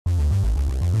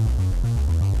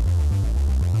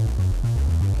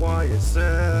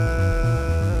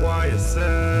YSL,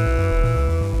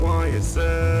 YSL,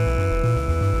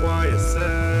 YSL,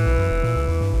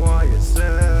 YSL,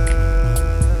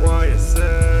 YSL,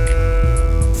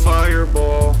 YSL.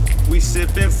 Fireball, we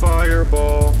sippin'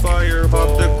 Fireball, Fireball.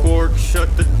 Pop the cork,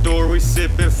 shut the door, we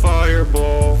sippin'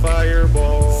 Fireball,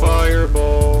 Fireball,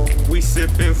 Fireball. We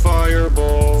sippin'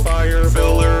 Fireball, Fireball.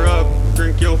 Fill her up,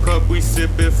 drink your cup, we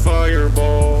sippin'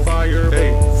 Fireball, Fireball,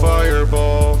 hey,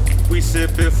 Fireball. We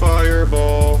sippin'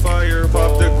 Fireball, Fireball.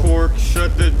 Pop the cork,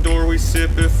 shut the door, we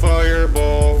sippin'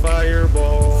 Fireball,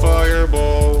 Fireball,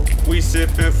 Fireball. We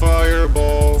sippin'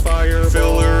 Fireball, Fireball.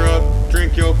 Fill her up,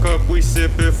 drink your cup, we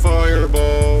sippin'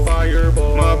 Fireball,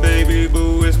 Fireball. My baby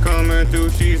boo is coming through,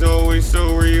 she's always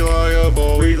so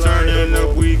reliable. We turnin'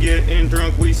 up, we gettin'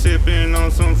 drunk, we sippin'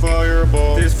 on some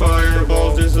Fireball. This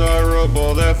Fireball's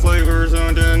desirable, that flavor's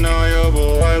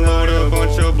undeniable. I load a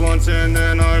bunch of blunts and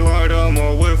then I light them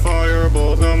all with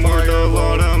Fireballs. I'm worth a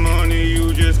lot of money,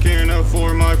 you just can't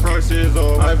afford my prices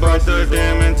all. I bought the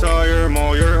damn entire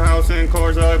mall, your house and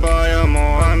cars, I buy them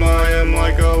all. I am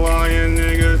like a lion,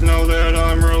 niggas know that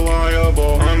I'm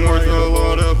reliable. I'm worth a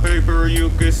lot of paper, you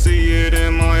could see it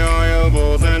in my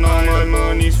eyeballs. And all my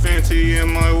money's fancy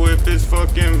and my whip is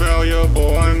fucking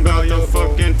valuable. I'm about to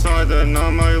fucking tie the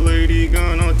knot, my lady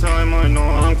gonna tie my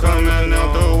knot. I'm coming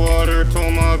out the water,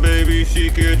 told my baby she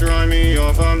could dry me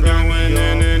off. I'm doing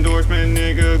an endorsement,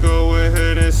 nigga, go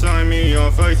ahead and sign me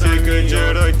off. I take a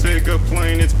jet, I take a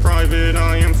plane, it's private,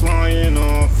 I am flying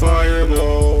off.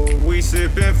 Fireball, we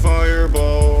sippin'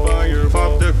 Fireball, Fireball.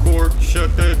 Pop the cork,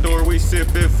 shut the door, we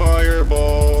sippin'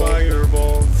 Fireball,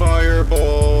 Fireball,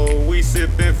 Fireball. We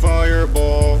sippin'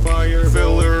 Fireball, Fireball.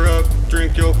 Fill her up,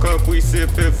 drink your cup, we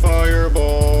sippin'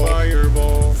 Fireball,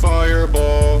 Fireball,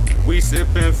 Fireball. We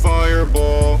sippin'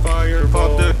 Fireball, Fireball.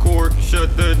 Pop the cork,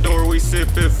 shut the door, we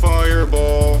sippin'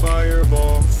 Fireball,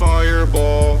 Fireball,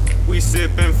 Fireball. We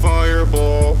sippin'